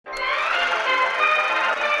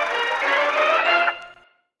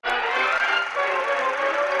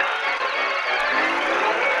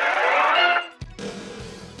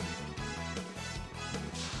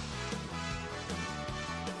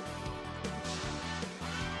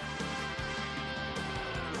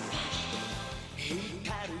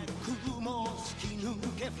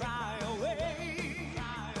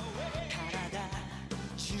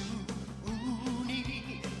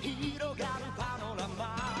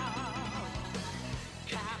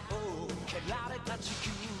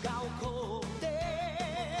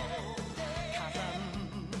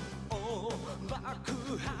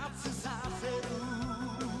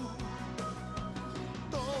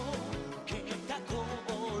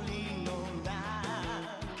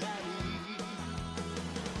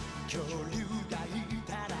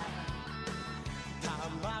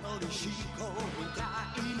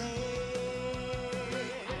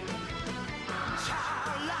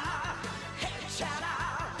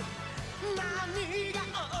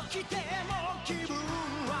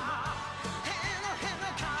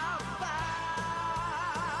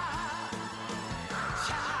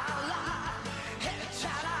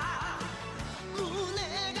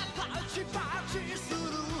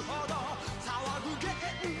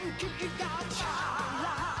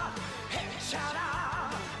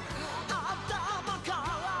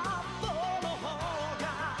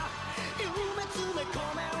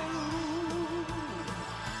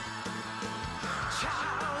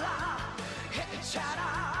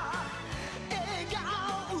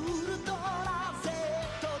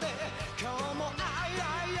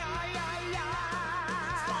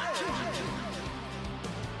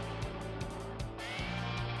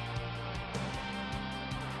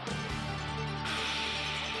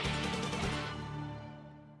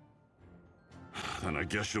I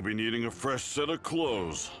guess you'll be needing a fresh set of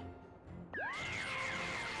clothes.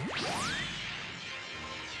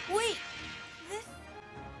 Wait, this...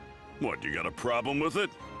 What, you got a problem with it?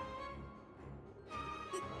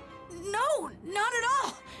 No, not at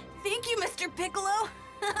all. Thank you, Mr. Piccolo.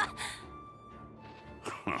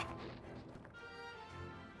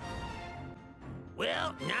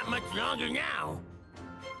 Well, not much longer now.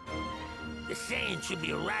 The Saiyans should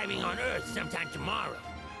be arriving on Earth sometime tomorrow.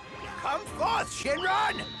 Come forth,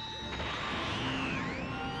 Shinron!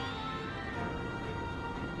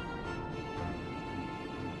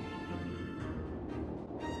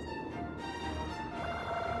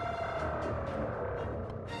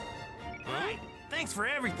 Alright, thanks for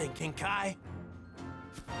everything, King Kai.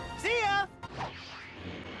 See ya!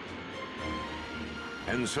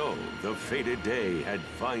 And so, the fated day had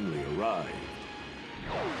finally arrived.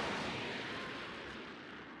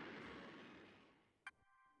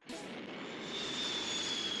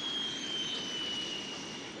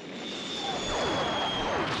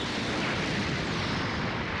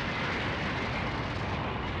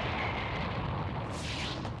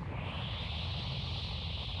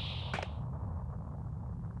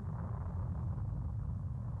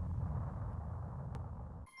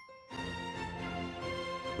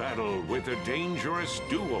 Battle with a dangerous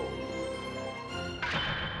duo.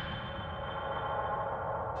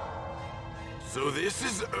 So this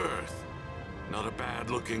is Earth. Not a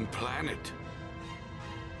bad-looking planet.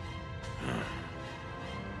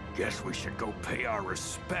 Guess we should go pay our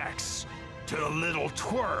respects to the little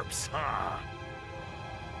twerps, huh?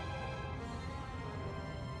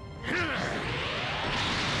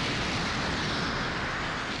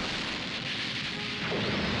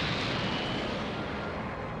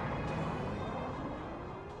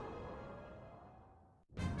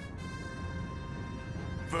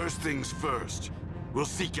 First things first, we'll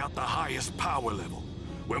seek out the highest power level.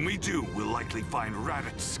 When we do, we'll likely find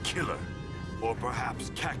Raditz' killer. Or perhaps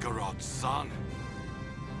Kakarot's son.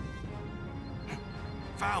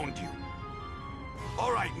 Found you.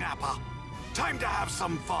 All right, Nappa. Time to have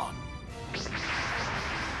some fun.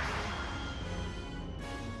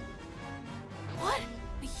 What?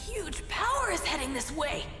 A huge power is heading this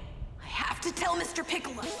way. I have to tell Mr.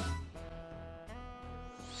 Piccolo.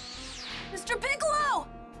 Mr. Piccolo!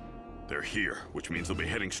 They're here, which means they'll be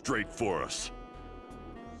heading straight for us.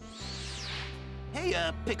 Hey,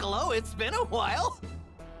 Piccolo, it's been a while.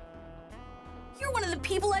 You're one of the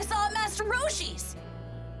people I saw at Master Roshi's.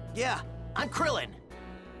 Yeah, I'm Krillin.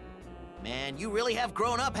 Man, you really have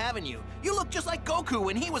grown up, haven't you? You look just like Goku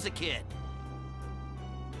when he was a kid.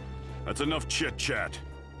 That's enough chit-chat.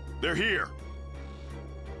 They're here.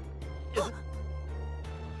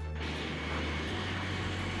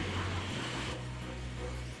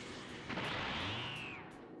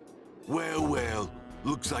 Well, well.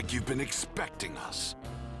 Looks like you've been expecting us.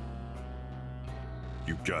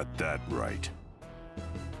 You got that right.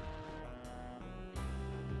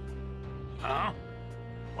 Huh?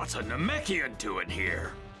 What's a Namekian doing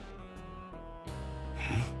here?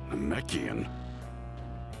 Namekian?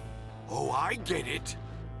 Oh, I get it.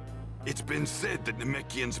 It's been said that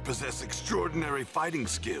Namekians possess extraordinary fighting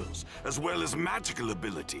skills, as well as magical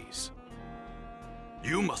abilities.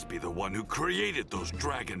 You must be the one who created those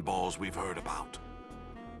Dragon Balls we've heard about.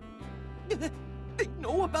 They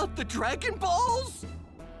know about the Dragon Balls?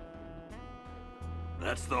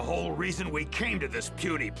 That's the whole reason we came to this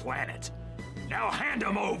puny planet. Now hand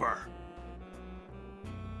them over!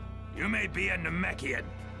 You may be a Namekian,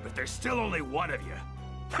 but there's still only one of you.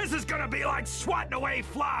 This is gonna be like swatting away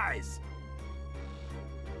flies!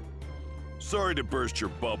 Sorry to burst your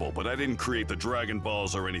bubble, but I didn't create the Dragon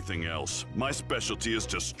Balls or anything else. My specialty is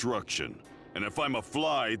destruction. And if I'm a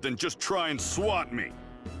fly, then just try and swat me.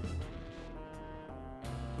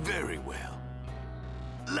 Very well.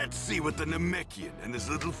 Let's see what the Namekian and his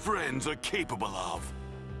little friends are capable of.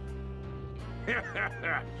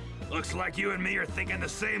 Looks like you and me are thinking the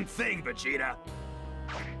same thing, Vegeta.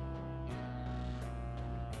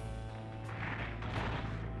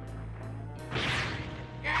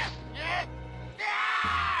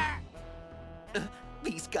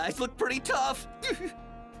 These guys look pretty tough.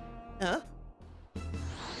 Huh?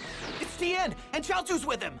 It's Tien, and Chaozu's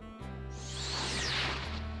with him.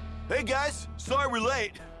 Hey guys, sorry we're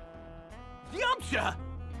late. Yamcha!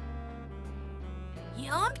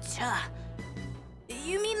 Yamcha?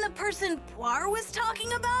 You mean the person Poir was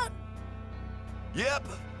talking about? Yep,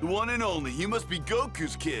 the one and only. You must be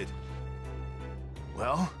Goku's kid.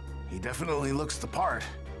 Well, he definitely looks the part.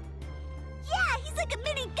 Yeah, he's like a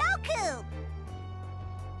mini Goku!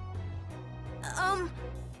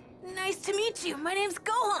 Nice to meet you. My name's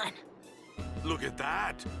Gohan. Look at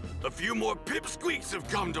that! A few more pipsqueaks have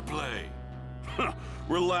come to play!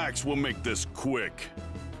 Relax, we'll make this quick.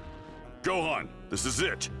 Gohan, this is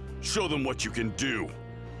it. Show them what you can do.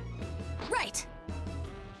 Right.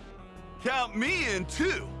 Count me in,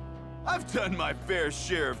 too. I've done my fair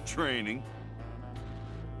share of training.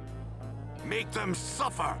 Make them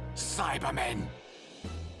suffer, Cybermen!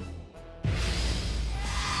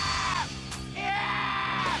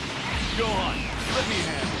 Gohan, let me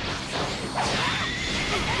handle it.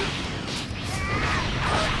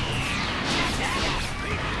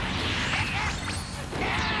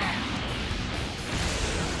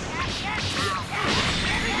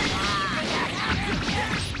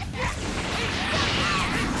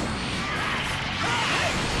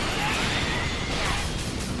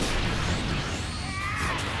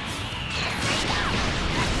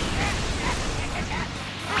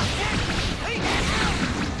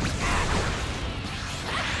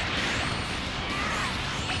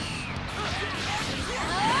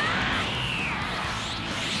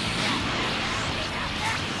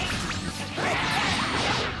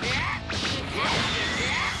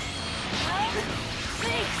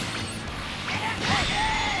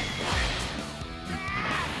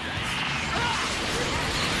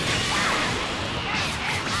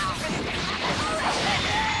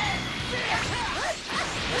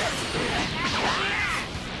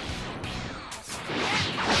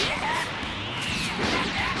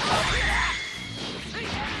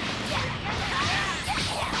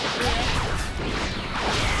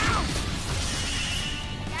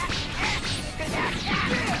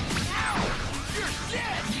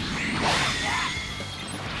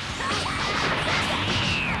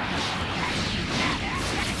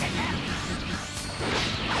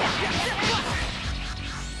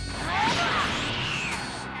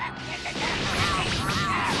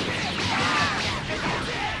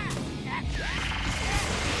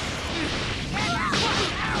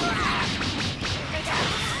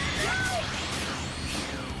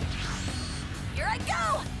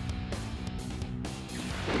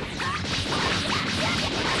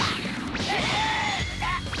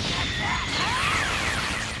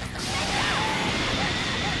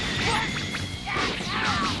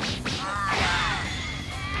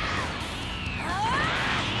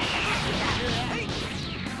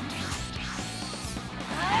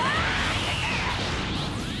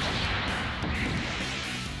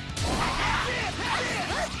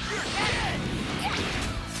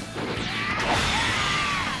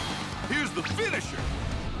 The finisher!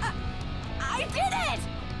 I did it!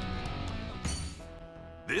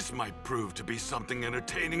 This might prove to be something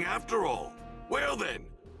entertaining after all. Well then,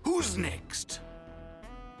 who's next?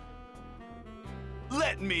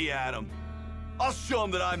 Let me at him. I'll show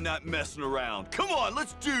him that I'm not messing around. Come on,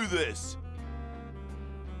 let's do this!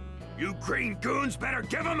 You green goons better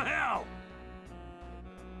give him hell!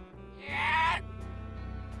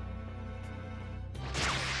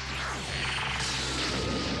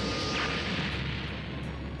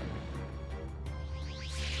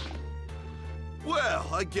 Well,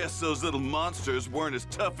 I guess those little monsters weren't as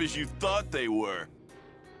tough as you thought they were.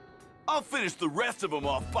 I'll finish the rest of them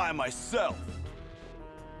off by myself.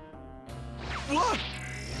 What?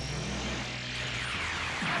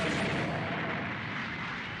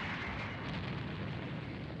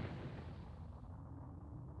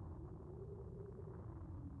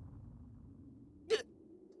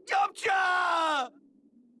 Yamcha!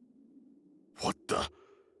 What the?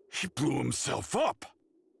 He blew himself up.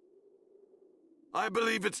 I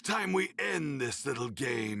believe it's time we end this little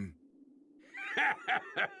game.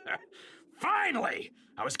 Finally!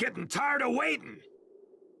 I was getting tired of waiting.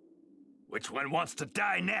 Which one wants to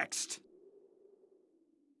die next?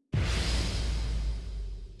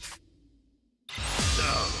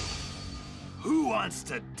 So, who wants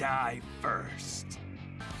to die first?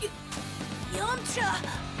 Yamcha!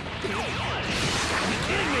 Are you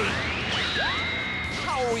kidding me?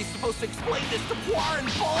 How are we supposed to explain this to Puar and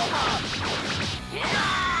Bulma?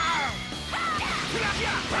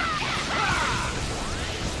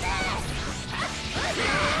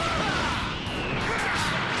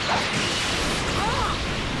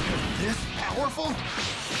 This powerful?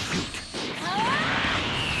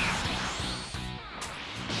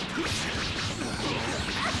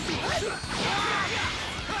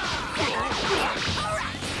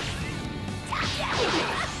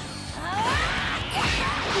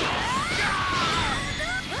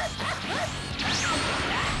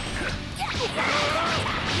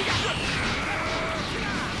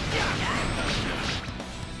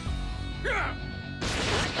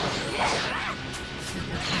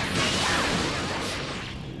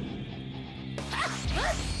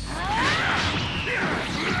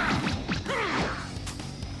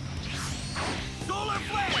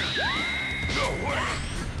 All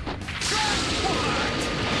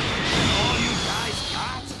you guys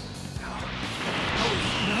got?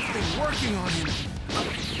 Nothing working on him.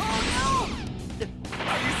 Oh no!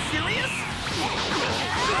 Are you serious?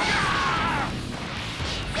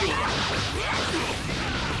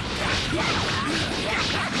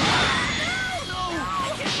 No! I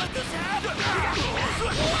can't let this happen!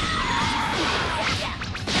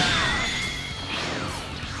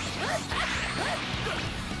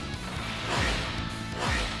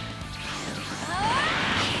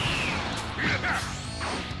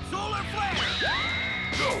 Solar flare!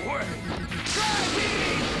 No way!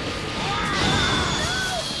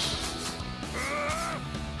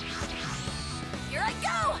 Here I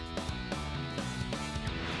go!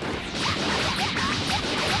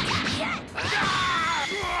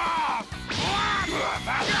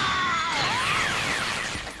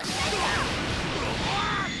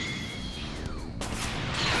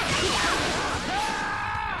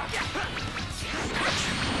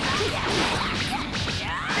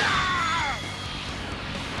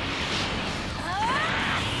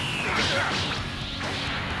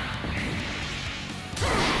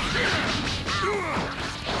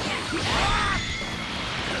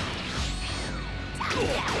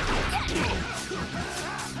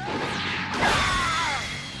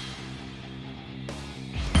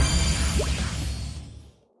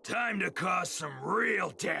 Time to cause some real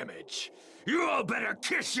damage. You all better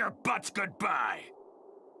kiss your butts goodbye.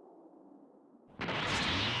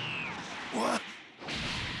 What?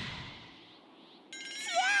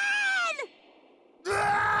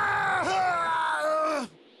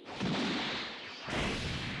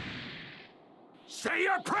 Say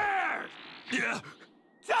your prayers! Yeah.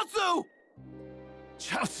 Chaozu!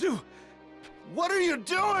 Chaozu! What are you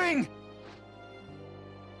doing?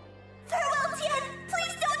 Farewell, Tien!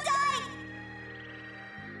 Please don't die!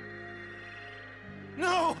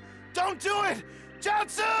 No! Don't do it!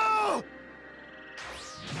 Chaozu!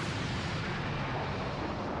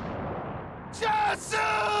 Chaozu!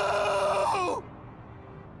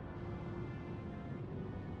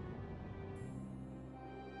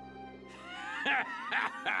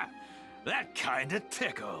 That kinda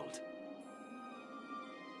tickled.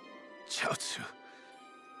 Chaozu,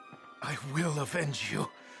 I will avenge you.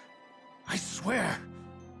 I swear.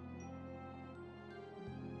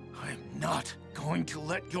 I'm not going to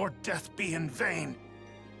let your death be in vain.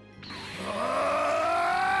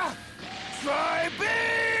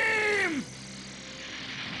 Tri-beam!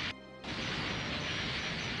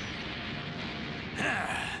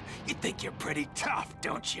 You think you're pretty tough,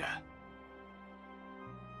 don't you?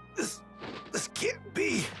 This can't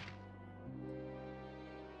be.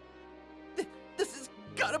 This has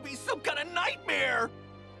gotta be some kind of nightmare!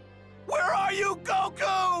 Where are you,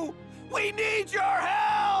 Goku? We need your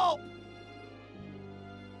help!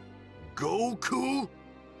 Goku?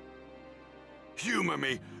 Humor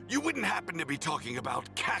me, you wouldn't happen to be talking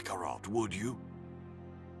about Kakarot, would you?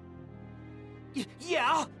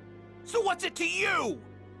 Yeah? So what's it to you?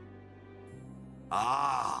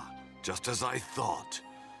 Ah, just as I thought.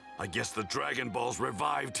 I guess the Dragon Balls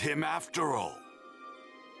revived him after all.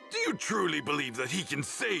 Do you truly believe that he can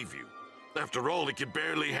save you? After all, he could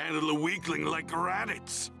barely handle a weakling like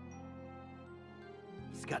Raditz.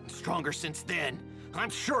 He's gotten stronger since then.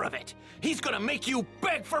 I'm sure of it. He's gonna make you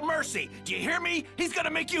beg for mercy. Do you hear me? He's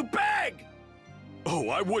gonna make you beg! Oh,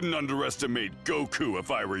 I wouldn't underestimate Goku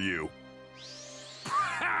if I were you.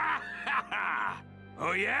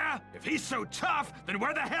 Oh yeah? If he's so tough, then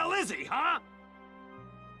where the hell is he, huh?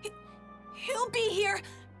 He'll be here.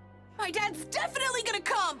 My dad's definitely gonna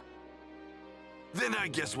come. Then I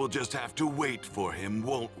guess we'll just have to wait for him,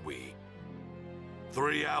 won't we?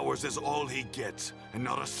 3 hours is all he gets, and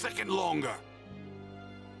not a second longer.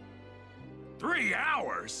 3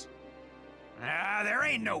 hours? There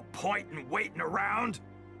ain't no point in waiting around.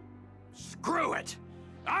 Screw it.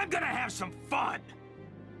 I'm gonna have some fun.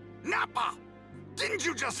 Nappa! Didn't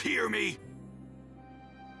you just hear me?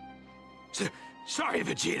 Sorry,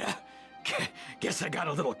 Vegeta. Guess I got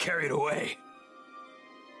a little carried away.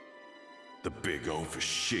 The big oaf is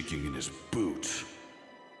shaking in his boots.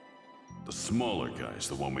 The smaller guy's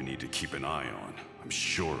the one we need to keep an eye on. I'm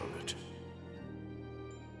sure of it.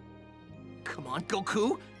 Come on,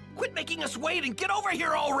 Goku! Quit making us wait and get over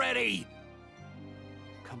here already!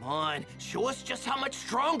 Come on, show us just how much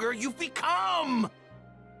stronger you've become!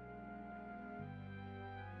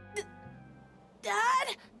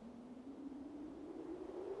 Dad?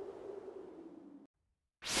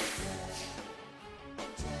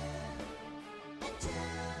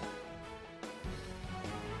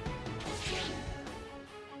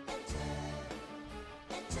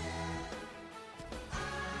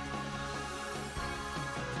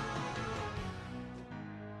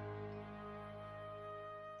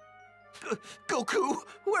 Goku,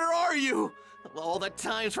 where are you? All the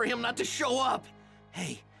times for him not to show up.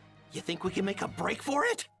 Hey, you think we can make a break for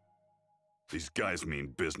it? These guys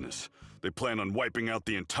mean business. They plan on wiping out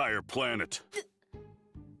the entire planet.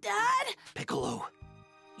 Dad? Piccolo,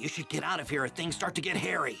 you should get out of here if things start to get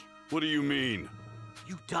hairy. What do you mean?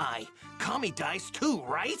 You die, Kami dies too,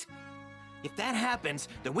 right? If that happens,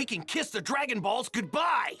 then we can kiss the Dragon Balls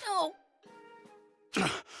goodbye! No.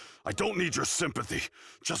 I don't need your sympathy.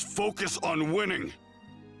 Just focus on winning.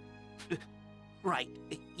 Right,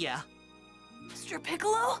 yeah. Mr.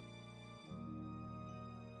 Piccolo?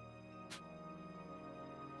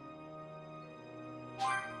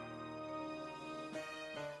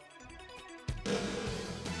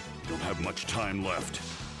 Don't have much time left.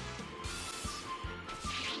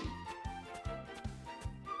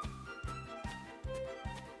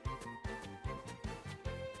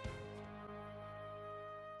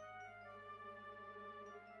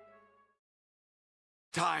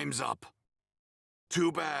 Time's up.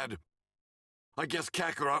 Too bad. I guess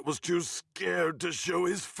Kakarot was too scared to show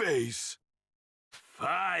his face.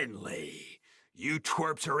 Finally, you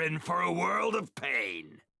twerps are in for a world of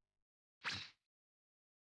pain.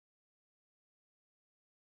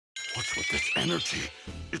 What's with this energy?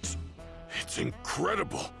 It's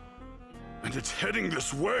incredible. And it's heading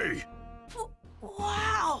this way.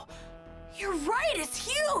 Wow! You're right, it's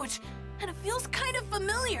huge! And it feels kind of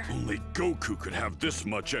familiar. Only Goku could have this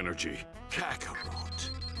much energy.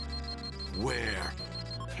 Kakarot. Where?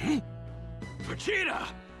 Vegeta!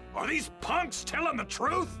 Are these punks telling the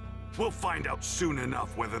truth? We'll find out soon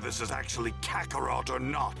enough whether this is actually Kakarot or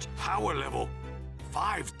not. Power level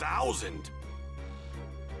 5,000.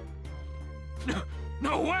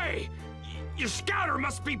 No way! Your scouter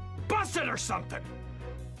must be busted or something!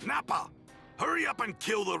 Nappa, hurry up and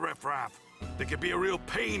kill the riffraff. They could be a real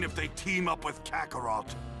pain if they team up with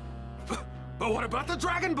Kakarot. But what about the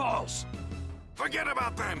Dragon Balls? Forget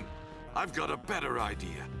about them! I've got a better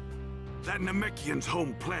idea. That Namekian's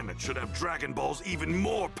home planet should have Dragon Balls even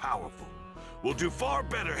more powerful. We'll do far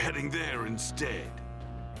better heading there instead.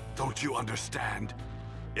 Don't you understand?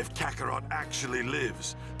 If Kakarot actually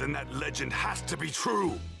lives, then that legend has to be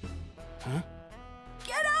true. Huh?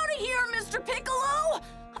 Get out of here, Mr. Piccolo!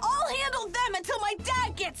 I'll handle them until my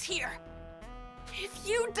dad gets here. If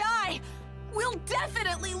you die, we'll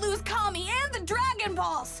definitely lose Kami and the Dragon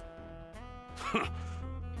Balls.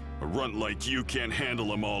 A runt like you can't handle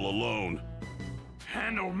them all alone.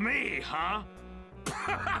 Handle me, huh?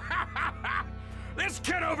 This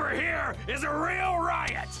kid over here is a real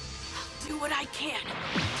riot! I'll do what I can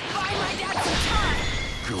to buy my dad some time.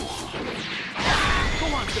 Go on.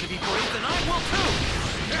 Gohan's gonna be brave, then I will too!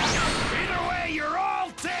 Either way, you're all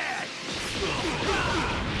dead!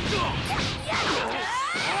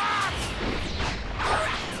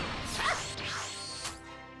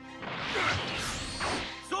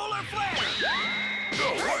 Solar flare! No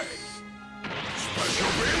way! Special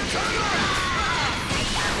beam cannon!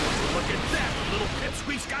 Look at that! Little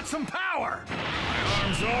pipsqueak's got some power! My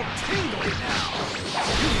arm's all tingly now!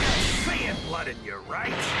 You got Saiyan blood in you,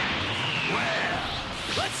 right? Well,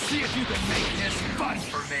 let's see if you can make this fun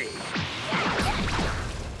for me!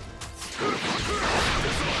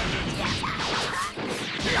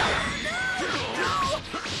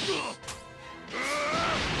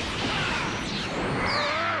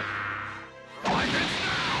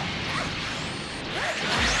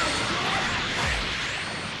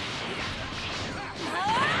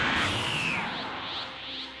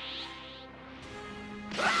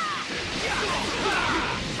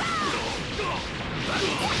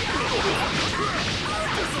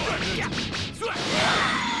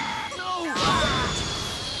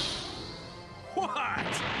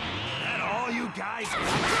 What? That all you guys?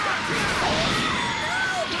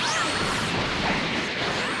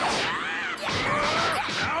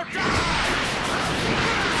 Now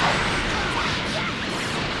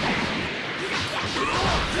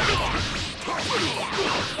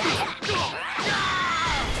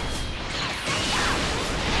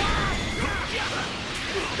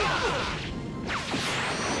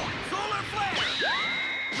Solar flare!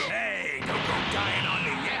 Hey, don't go dying on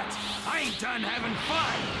me yet. I ain't done having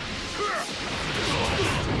fun.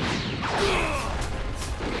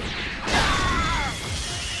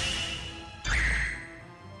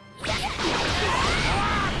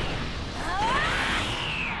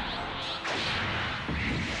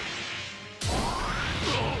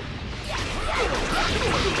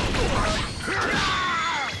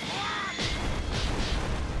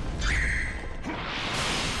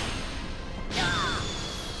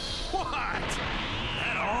 What?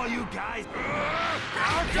 That all you guys?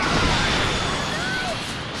 Now die!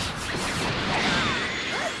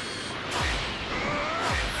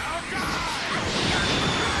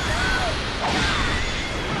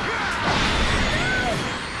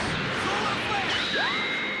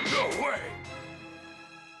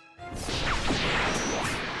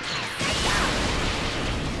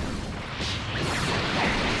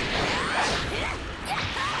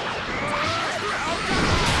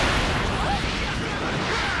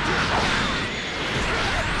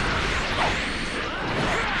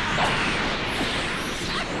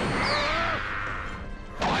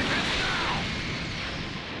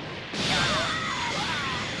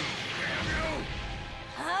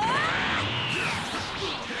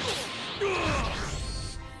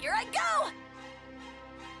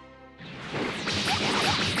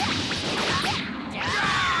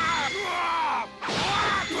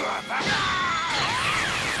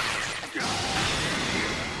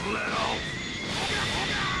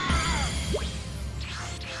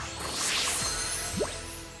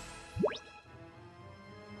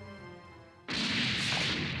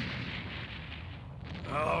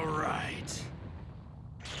 All right.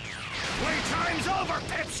 Playtime's over,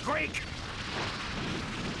 Pipsqueak!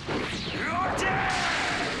 You're dead!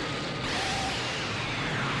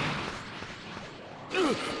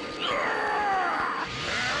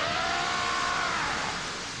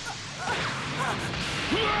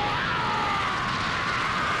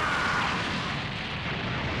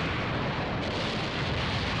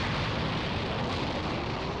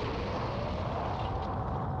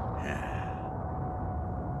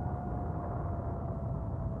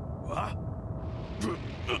 What?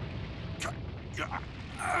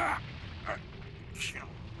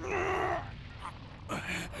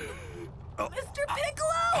 Mr.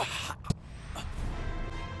 Piccolo!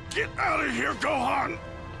 Get out of here, Gohan!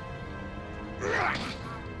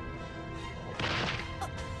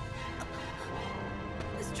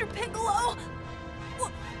 Mr. Piccolo?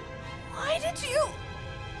 Why did you...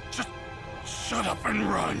 Just shut up and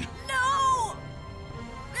run. No!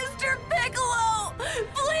 Mr. Piccolo!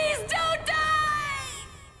 Please don't die!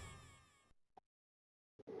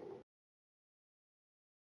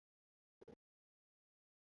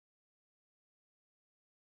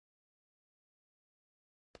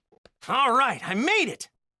 All right, I made it!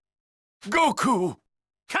 Goku!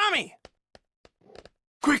 Kami!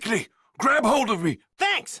 Quickly, grab hold of me!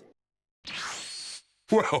 Thanks!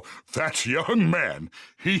 Well, that young man,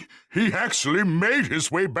 he actually made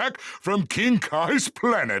his way back from King Kai's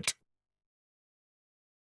planet.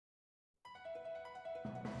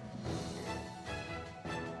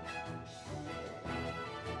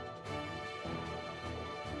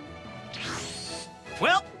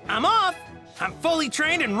 Well, I'm off! I'm fully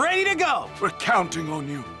trained and ready to go! We're counting on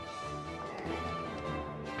you.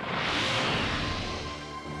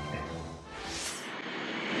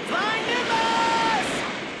 Flying Nimbus!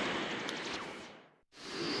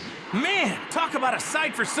 Man, talk about a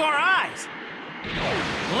sight for sore eyes!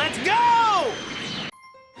 Let's go!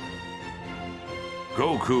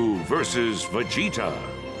 Goku versus Vegeta.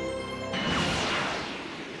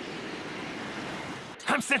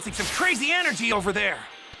 I'm sensing some crazy energy over there!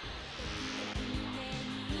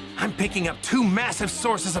 I'm picking up two massive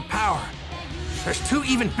sources of power. There's two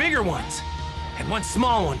even bigger ones. And one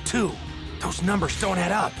small one, too. Those numbers don't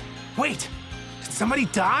add up. Wait, did somebody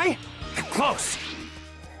die? Get close.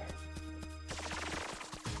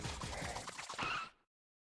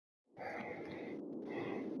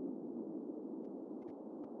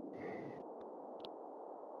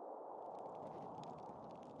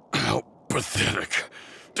 How pathetic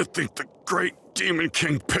to think the great Demon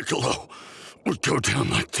King Piccolo would go down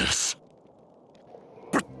like this.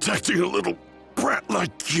 Protecting a little brat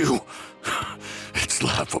like you. It's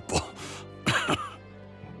laughable.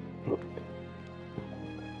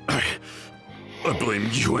 I blame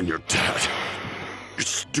you and your dad. Your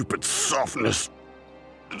stupid softness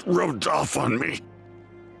rubbed off on me.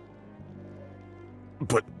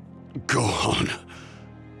 But Gohan,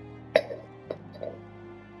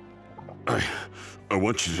 I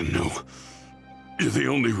want you to know you're the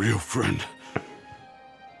only real friend.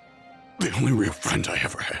 The only real friend I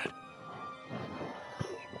ever had.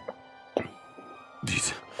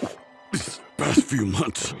 These past few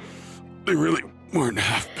months, they really weren't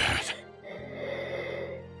half bad.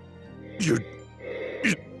 You'd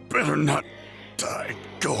better not die,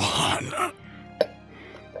 Gohan.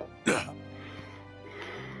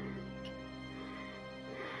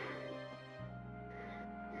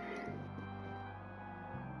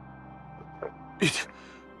 It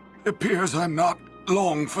appears I'm not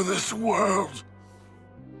long for this world.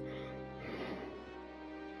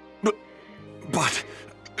 But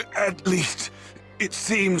at least it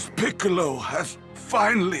seems Piccolo has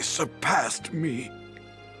finally surpassed me.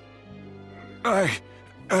 I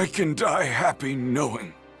can die happy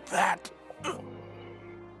knowing that.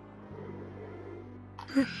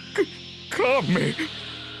 Kami.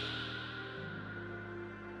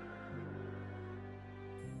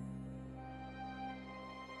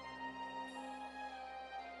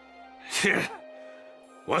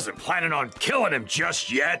 Wasn't planning on killing him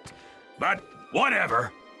just yet, but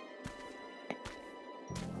whatever.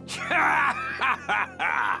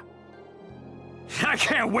 I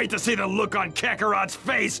can't wait to see the look on Kakarot's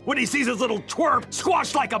face when he sees his little twerp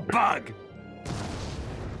squashed like a bug.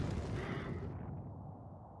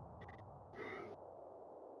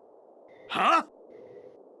 Huh?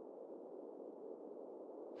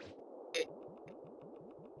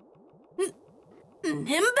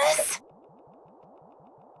 Nimbus?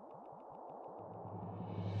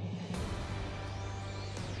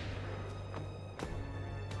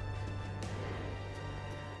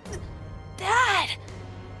 Dad!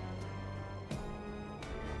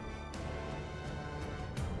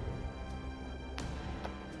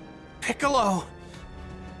 Piccolo.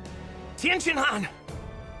 Tianqinan.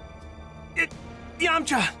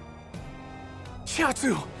 Yamcha.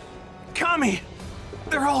 Chiaotzu. Kami.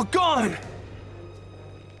 They're all gone.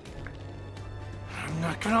 I'm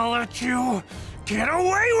not gonna let you get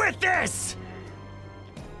away with this!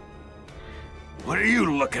 What are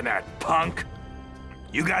you looking at, punk?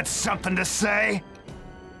 You got something to say?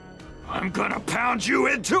 I'm gonna pound you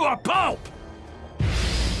into a pulp!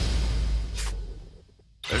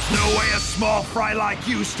 There's no way a small fry like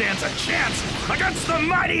you stands a chance against the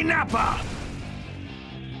mighty Nappa!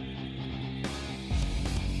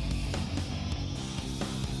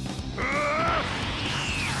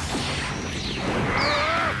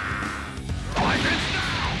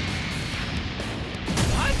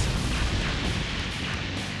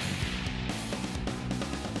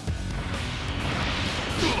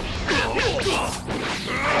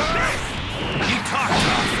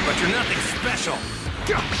 You're nothing special.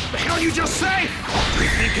 The hell you just say? You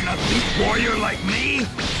think an elite warrior like me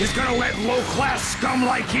is gonna let low-class scum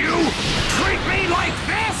like you treat me like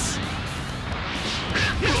this?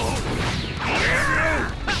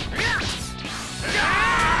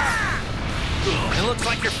 It looks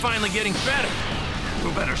like you're finally getting better.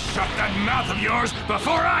 You better shut that mouth of yours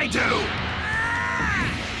before I do!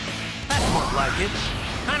 That's more like it.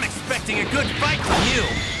 I'm expecting a good fight from you.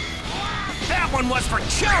 That one was for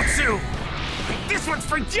Chiaotzu! This one's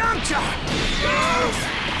for Yamcha!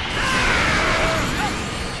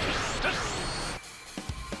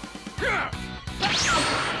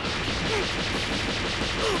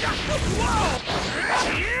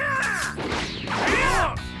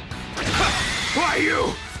 Why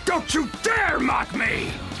you? Don't you dare mock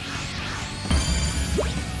me!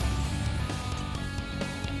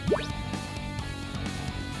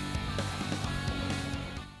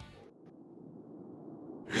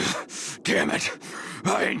 Damn it!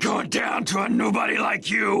 I ain't going down to a nobody like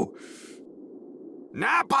you!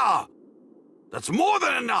 Nappa! That's more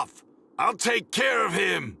than enough! I'll take care of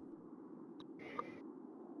him!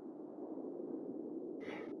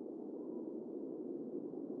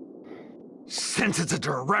 Since it's a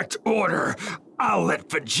direct order, I'll let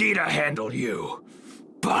Vegeta handle you.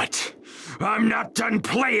 But I'm not done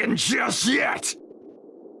playing just yet!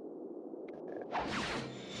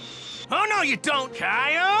 Oh no you don't,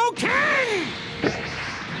 Kaioken!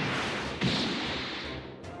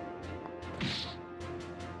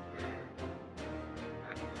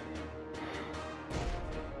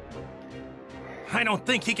 I don't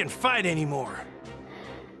think he can fight anymore.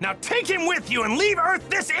 Now take him with you and leave Earth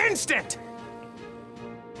this instant!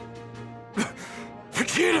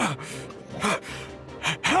 Vegeta!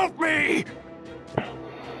 Help me!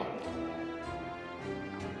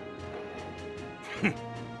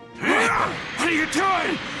 What are you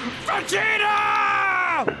doing?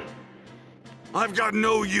 Vegeta! I've got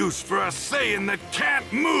no use for a Saiyan that can't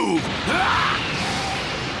move!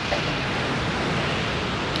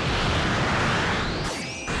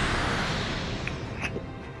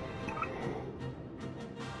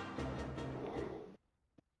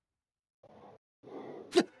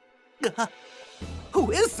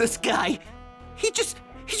 Who is this guy? He just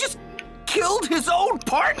killed his own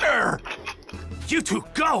partner! You two,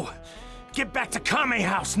 go! Get back to Kame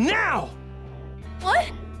House, now! What?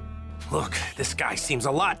 Look, this guy seems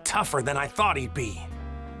a lot tougher than I thought he'd be.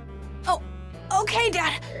 Oh, okay,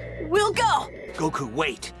 Dad. We'll go. Goku,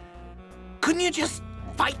 wait. Couldn't you just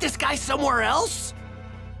fight this guy somewhere else?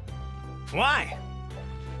 Why?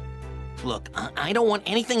 Look, I don't want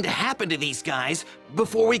anything to happen to these guys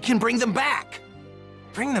before we can bring them back.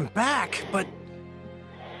 Bring them back? But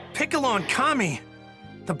Piccolo and Kami,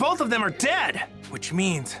 the both of them are dead, which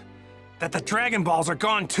means that the Dragon Balls are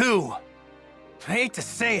gone too. I hate to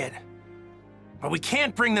say it, but we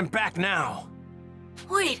can't bring them back now.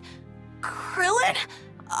 Wait, Krillin?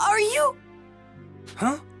 Are you...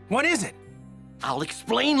 Huh? What is it? I'll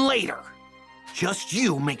explain later. Just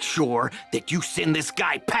you make sure that you send this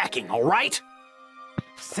guy packing, all right?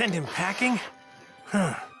 Send him packing?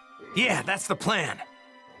 Huh. Yeah, that's the plan.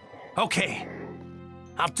 Okay.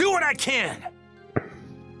 I'll do what I can.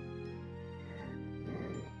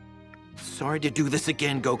 Sorry to do this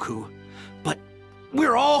again, Goku, but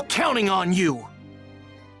we're all counting on you.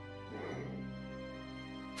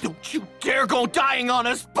 Don't you dare go dying on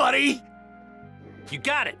us, buddy! You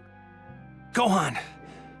got it. Go on.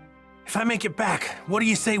 If I make it back, what do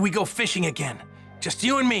you say we go fishing again? Just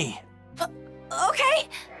you and me. Okay.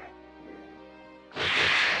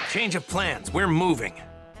 Change of plans. We're moving.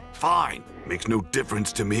 Fine. Makes no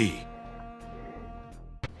difference to me.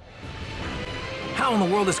 How in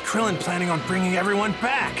the world is Krillin planning on bringing everyone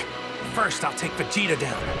back? First, I'll take Vegeta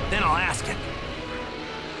down, then I'll ask him.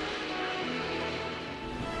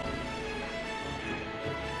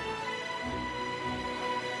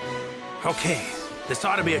 Okay, this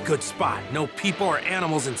ought to be a good spot. No people or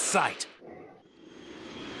animals in sight.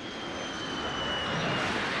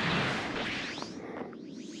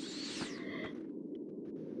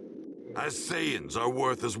 As Saiyans, our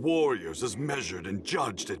worth as warriors is measured and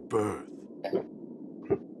judged at birth.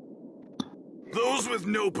 Those with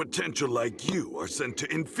no potential like you are sent to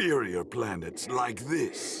inferior planets like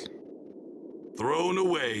this. Thrown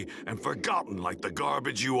away and forgotten like the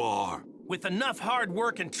garbage you are. With enough hard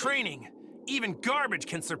work and training, even garbage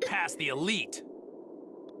can surpass the elite.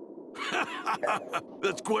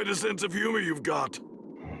 That's quite a sense of humor you've got.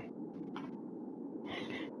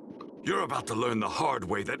 You're about to learn the hard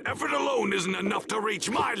way that effort alone isn't enough to reach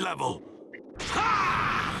my level.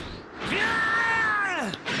 Ha!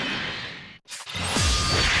 Yeah!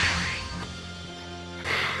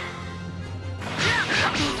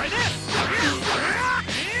 Try this!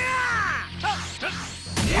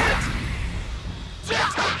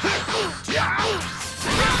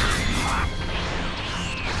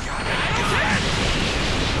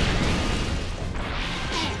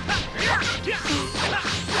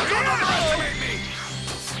 Don't underestimate me!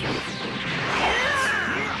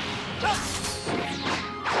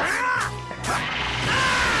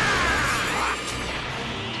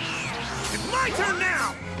 It's my turn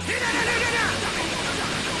now!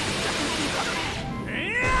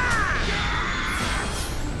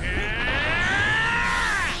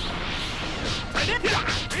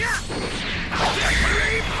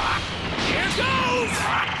 Here goes!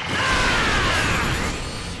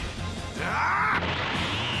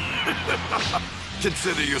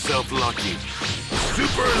 Consider yourself lucky.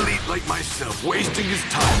 Super elite like myself wasting his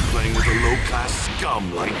time playing with a low-class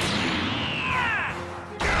scum like you.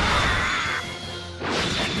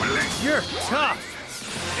 You're tough.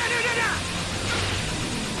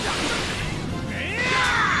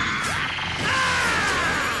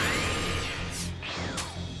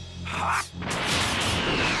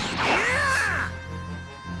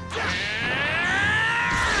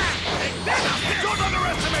 Don't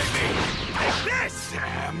underestimate me! Take this!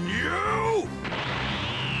 Damn you!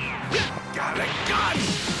 Got a gun!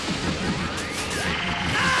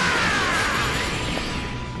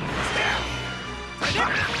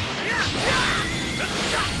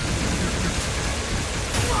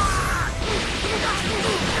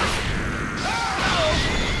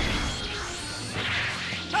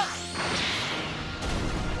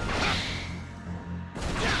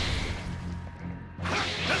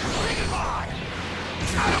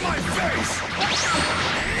 Out of my face!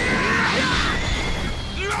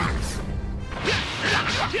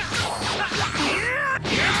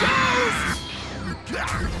 Here goes!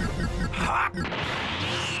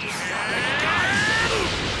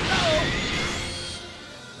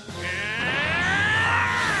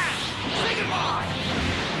 Say goodbye!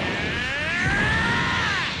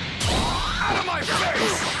 Out of my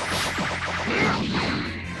face!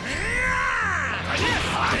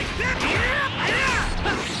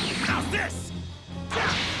 How's this?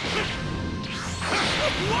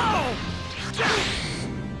 Whoa!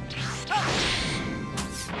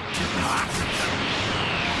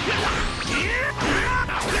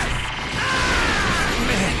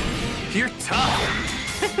 Man, you're tough.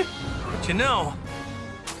 But you know,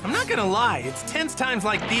 I'm not gonna lie, it's tense times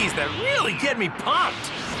like these that really get me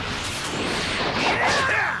pumped.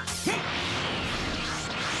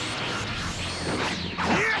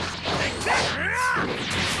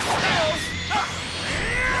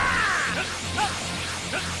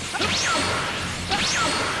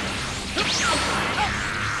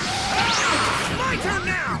 My turn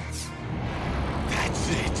now! That's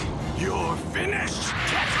it. You're finished,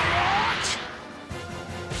 Kakarot!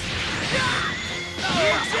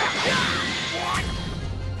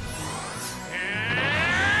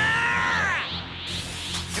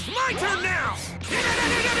 It's my turn now!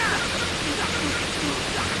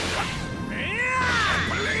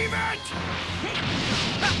 Believe it!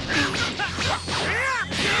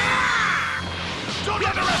 Don't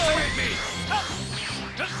underestimate me!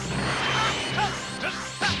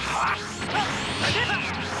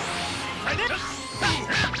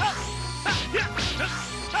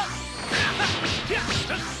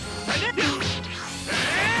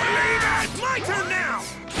 Believe it! My turn now!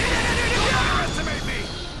 Don't underestimate me!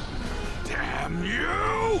 Damn you!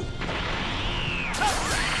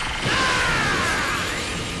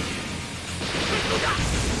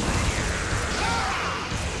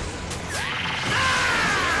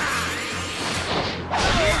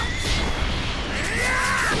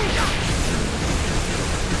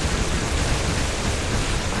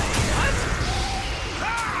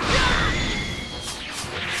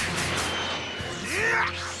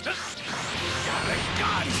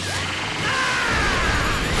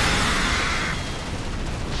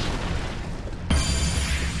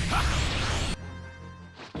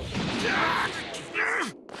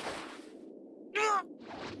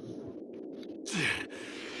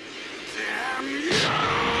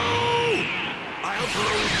 I'll blow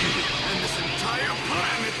you and this entire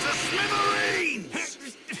planet to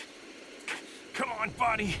smithereens! Come on,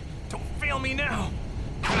 buddy. Don't fail me now.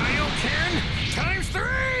 Kaioken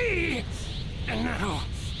 ×3! And now,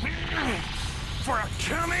 for a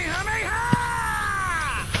Kamehameha!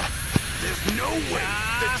 There's no way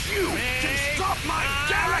that you can stop my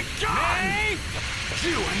Derek gun!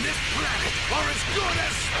 You and this planet are as good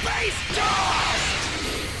as space dust!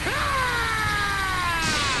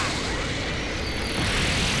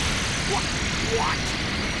 What?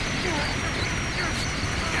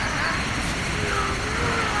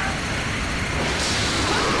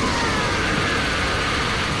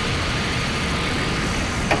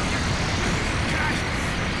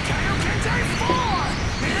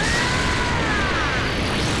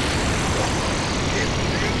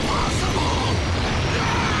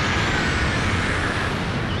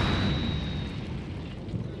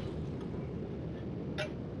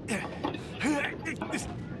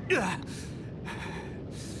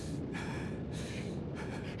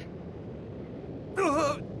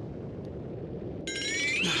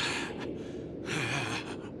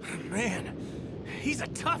 Man, he's a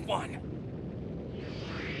tough one.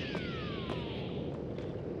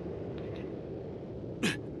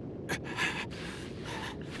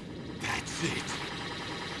 That's it.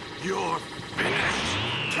 You're finished,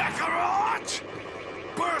 Kakarot!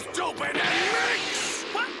 Burst open and mix!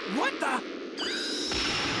 What the?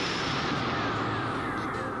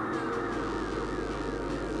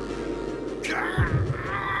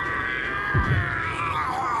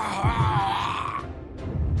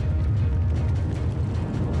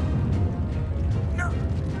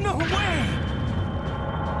 No way!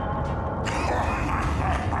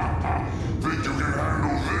 Think you can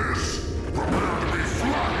handle this? Prepare to be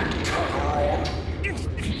flattened, Kakarot!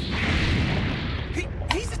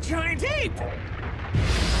 He's a giant ape!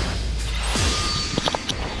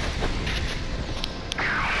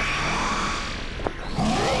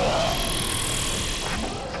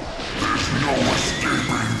 There's no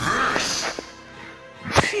escaping this!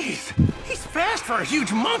 Jeez, he's fast for a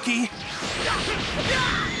huge monkey!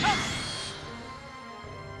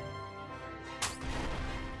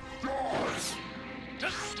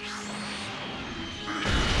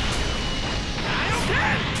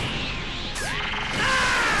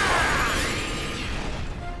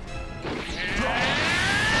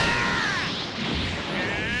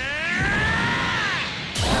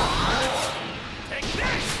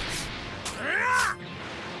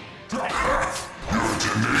 You're a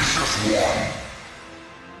tenacious one!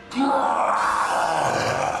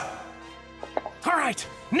 All right,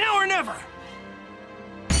 now or never!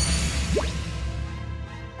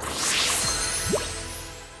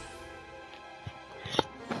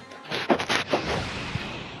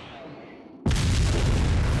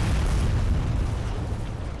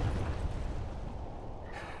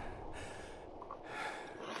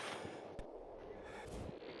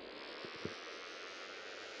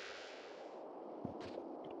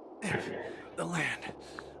 The land,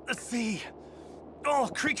 the sea, all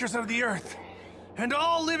creatures of the earth, and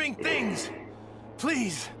all living things,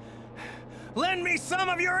 please, lend me some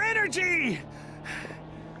of your energy!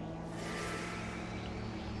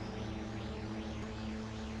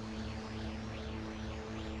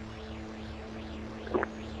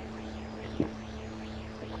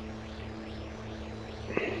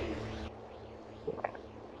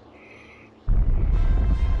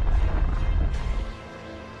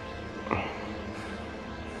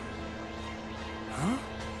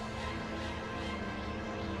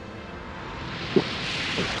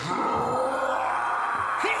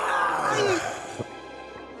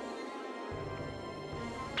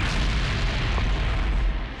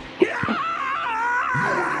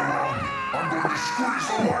 Squeeze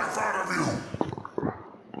the life out of you!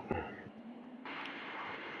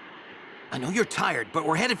 I know you're tired, but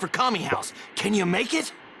we're headed for Kami House. Can you make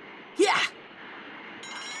it? Yeah.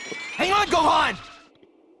 Hang on, Gohan!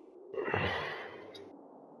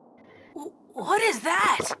 What is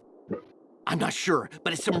that? I'm not sure,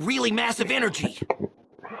 but it's some really massive energy.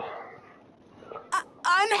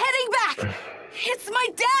 I'm heading back. It's my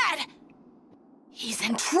dad. He's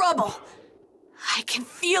in trouble. I can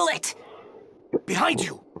feel it. Behind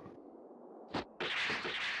you!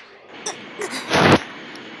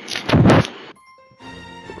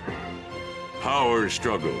 Power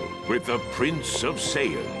struggle with the Prince of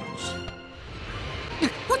Saiyans.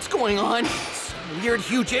 What's going on? Some weird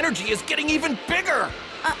huge energy is getting even bigger!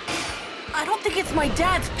 I don't think it's my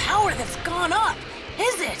dad's power that's gone up,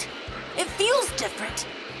 is it? It feels different.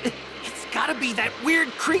 It's gotta be that weird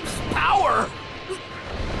creep's power!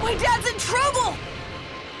 My dad's in trouble!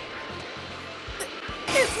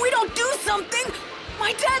 something!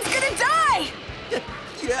 My dad's gonna die!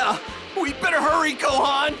 Yeah, we better hurry,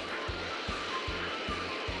 Gohan!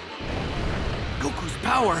 Goku's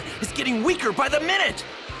power is getting weaker by the minute!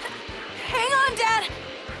 Hang on, Dad!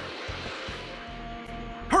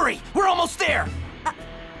 Hurry, we're almost there!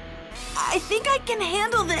 I think I can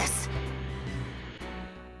handle this.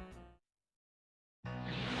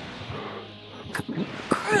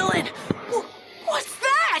 Krillin! What's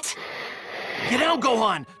that? Get down,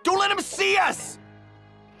 Gohan! Don't let him see us!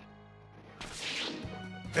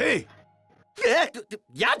 Hey!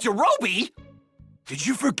 Yajirobe? Did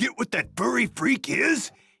you forget what that furry freak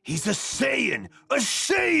is? He's a Saiyan! A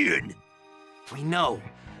Saiyan! We know,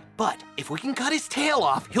 but if we can cut his tail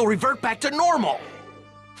off, he'll revert back to normal.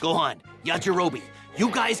 Gohan, Yajirobe, you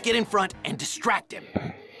guys get in front and distract him.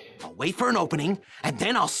 I'll wait for an opening, and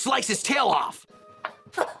then I'll slice his tail off.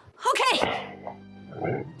 Okay.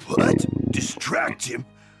 What? Distract him?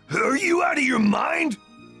 Are you out of your mind?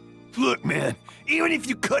 Look, man, even if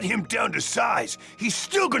you cut him down to size, he's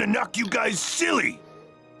still gonna knock you guys silly.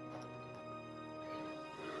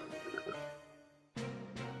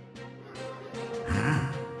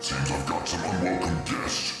 Seems I've got some unwelcome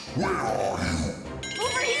guests. Where are you?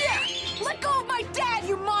 Over here! Let go of my dad,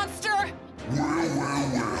 you monster!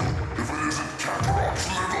 Well. If it isn't Kakarot's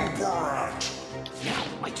little brat. Now,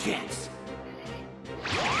 my chance.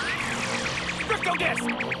 Crypto disc!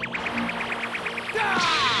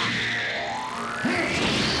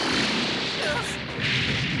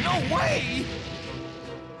 No way!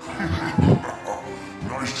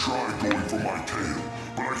 Nice try going for my tail,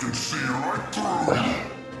 but I can see right through you.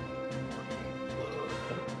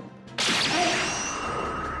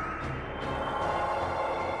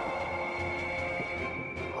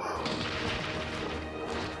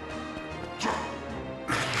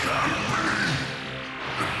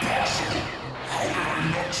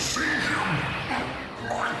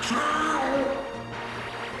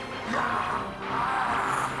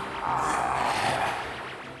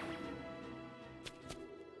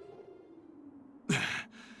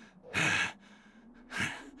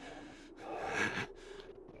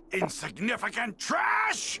 Insignificant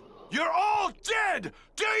trash! You're all dead!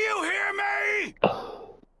 Do you hear me?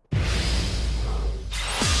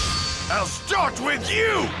 I'll start with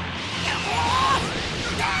you!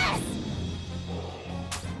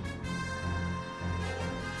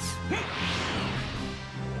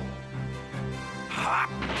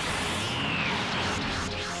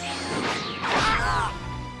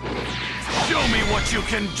 Show me what you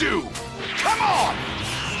can do! Come on!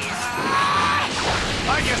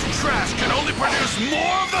 I guess trash can only produce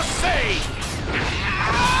more of the same!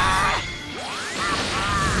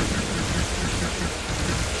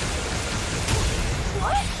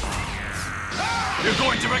 What? You're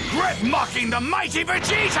going to regret mocking the mighty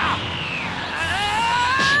Vegeta!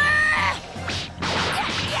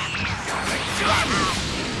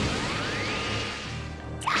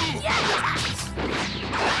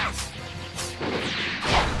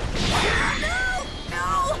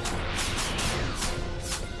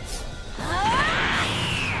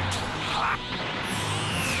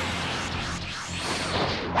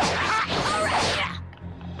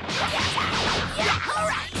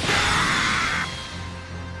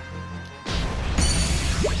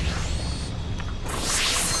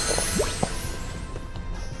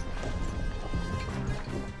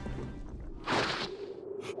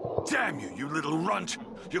 Damn you, you little runt!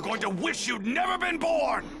 You're going to wish you'd never been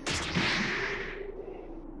born!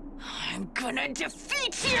 I'm gonna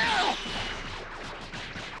defeat you!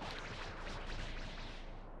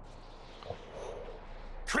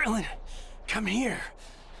 Krillin, come here.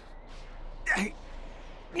 I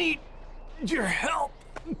need your help.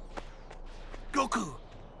 Goku,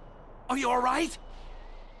 are you all right?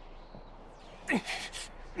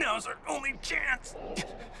 Now's our only chance.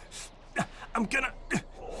 I'm gonna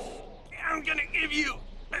give you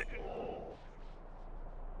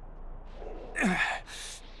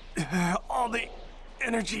all the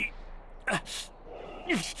energy I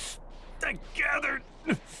gathered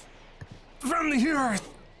from the earth.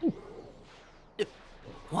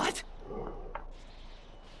 What?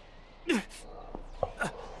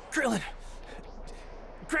 Krillin,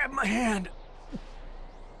 grab my hand.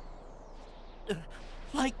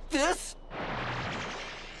 Like this?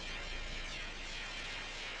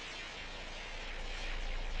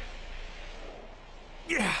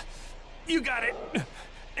 Yeah, you got it.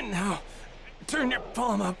 And now, turn your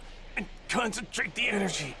palm up and concentrate the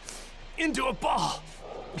energy into a ball.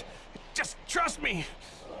 Just trust me.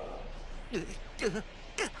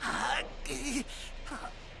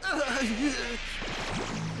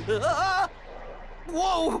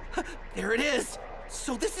 Whoa! There it is!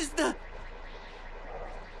 So this is the...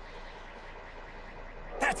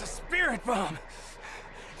 That's a spirit bomb!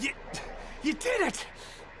 You did it!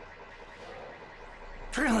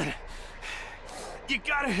 Krillin, you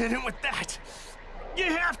gotta hit him with that! You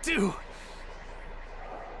have to!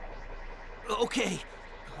 Okay,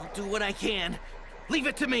 I'll do what I can. Leave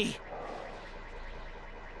it to me.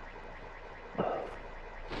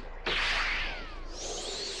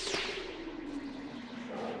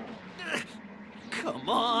 Come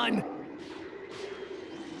on!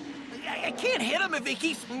 I can't hit him if he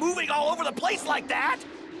keeps moving all over the place like that!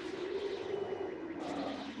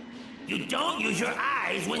 You don't use your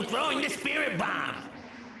eyes when throwing the spirit bomb.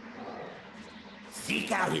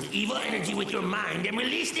 Seek out his evil energy with your mind and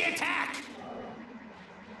release the attack.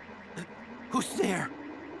 Who's there?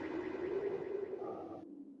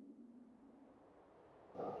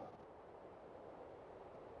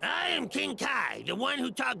 I am King Kai, the one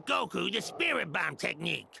who taught Goku the spirit bomb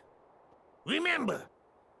technique. Remember,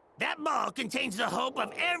 that ball contains the hope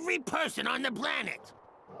of every person on the planet.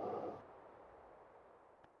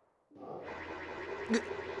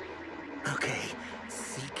 Okay,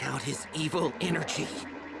 seek out his evil energy.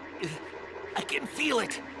 I can feel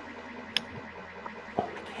it.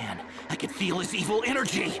 I can feel his evil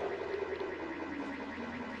energy.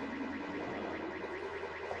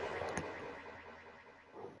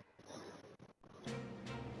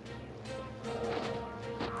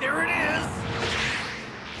 There it is!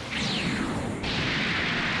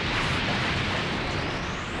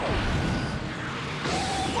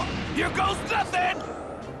 Here goes nothing!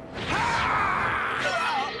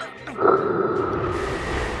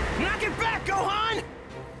 Knock it back, Gohan!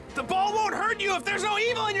 The ball won't hurt you if there's no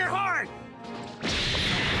evil in your heart!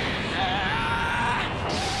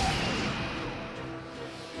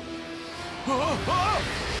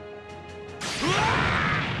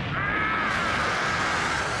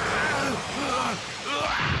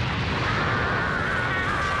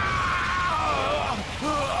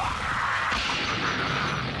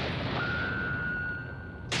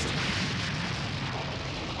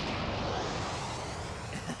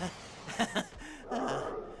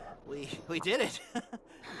 We did it.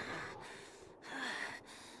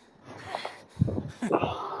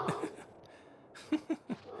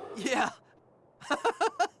 Yeah.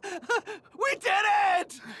 We did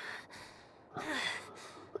it!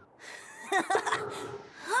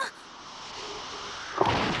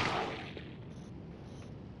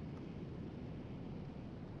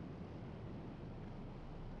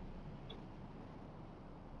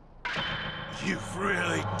 You've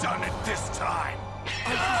really done it this time.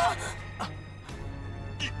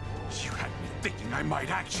 You had me thinking I might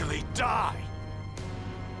actually die.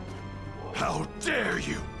 How dare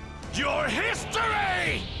you! Your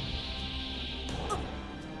history!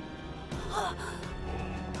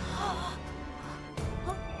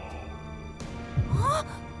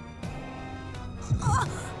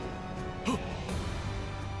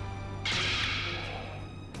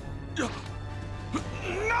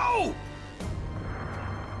 No!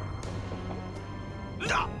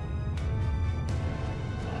 No!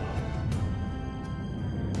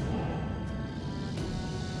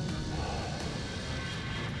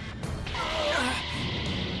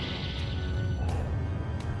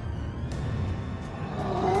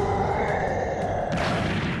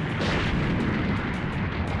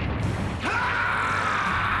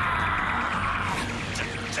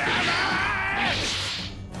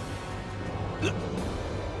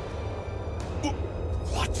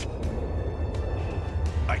 What?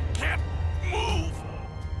 I can't move.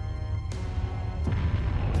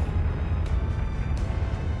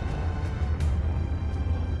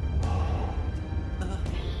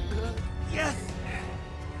 Yes!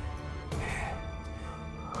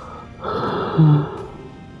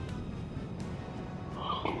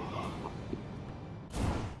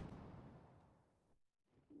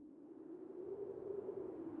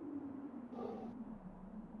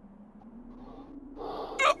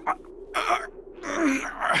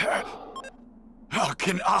 How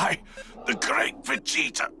can I, the great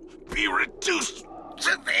Vegeta, be reduced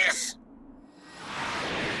to this?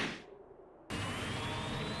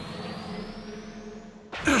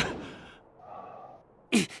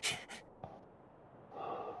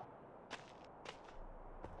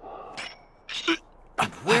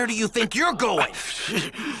 Where do you think you're going?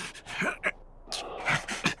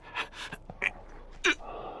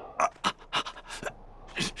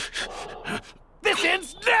 This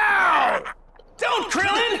ends now! Don't,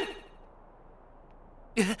 Krillin!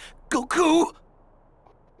 Goku!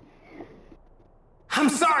 I'm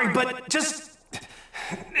sorry, but just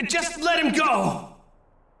let him go!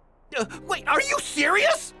 Wait, are you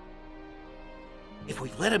serious? If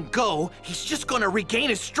we let him go, he's just gonna regain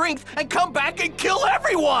his strength and come back and kill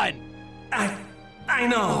everyone! I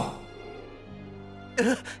know.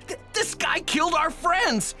 This guy killed our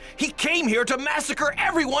friends! He came here to massacre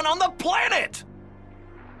everyone on the planet!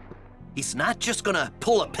 He's not just gonna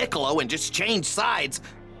pull a Piccolo and just change sides.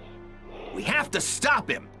 We have to stop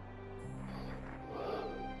him.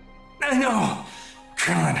 I know.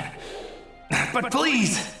 Come on. But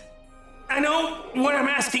please. I know what I'm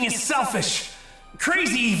asking is selfish.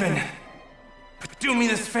 Crazy even. But do me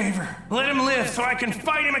this favor. Let him live so I can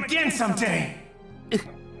fight him again someday.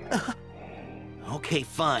 Okay,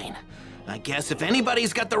 fine. I guess if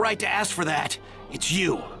anybody's got the right to ask for that, it's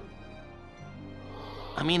you.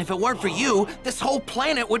 I mean, if it weren't for you, this whole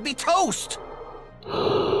planet would be toast.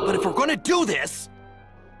 But if we're gonna do this,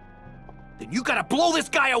 then you gotta blow this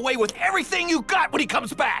guy away with everything you got when he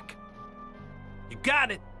comes back. You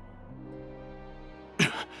got it.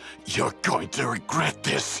 You're going to regret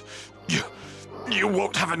this. You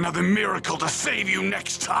won't have another miracle to save you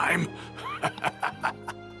next time.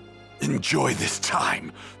 Enjoy this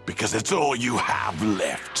time, because it's all you have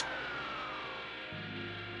left.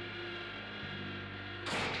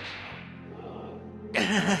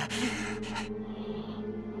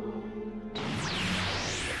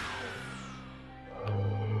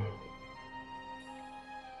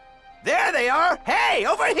 There they are! Hey,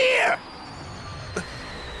 over here!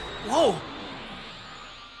 Whoa!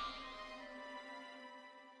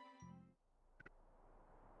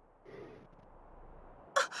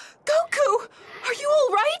 Goku! Are you all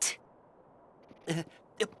right?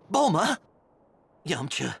 Bulma?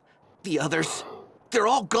 Yamcha? The others? They're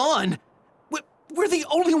all gone! We're the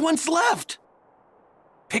only ones left!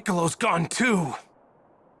 Piccolo's gone too.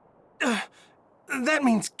 That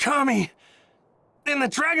means Kami and the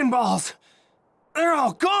Dragon Balls. They're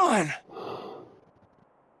all gone!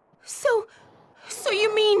 So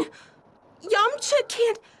you mean Yamcha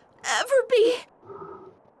can't ever be...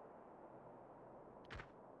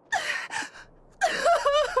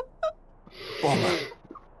 Bulma,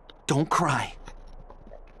 don't cry.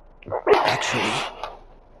 Actually,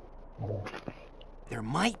 there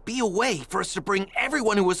might be a way for us to bring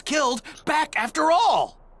everyone who was killed back after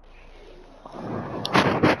all!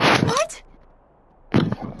 What?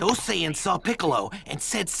 Those Saiyans saw Piccolo and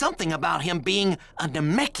said something about him being a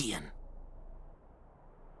Namekian.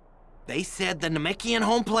 They said the Namekian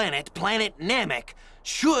home planet, Planet Namek,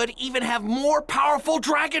 should even have more powerful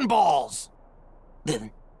Dragon Balls.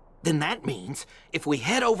 Then that means if we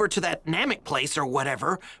head over to that Namek place or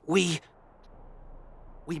whatever, we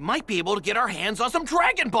might be able to get our hands on some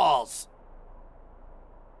Dragon Balls.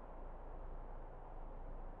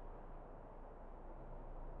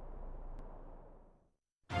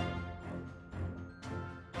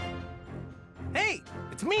 Hey,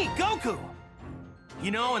 it's me, Goku! You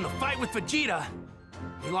know, in the fight with Vegeta,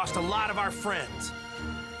 we lost a lot of our friends.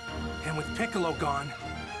 And with Piccolo gone,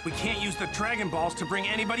 we can't use the Dragon Balls to bring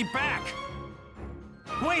anybody back.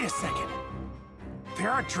 Wait a second. There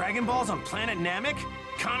are Dragon Balls on planet Namek?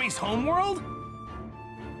 Kami's homeworld?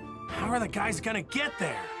 How are the guys gonna get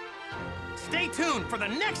there? Stay tuned for the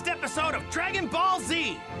next episode of Dragon Ball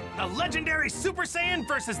Z! The legendary Super Saiyan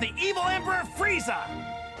versus the evil Emperor Frieza!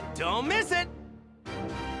 Don't miss it!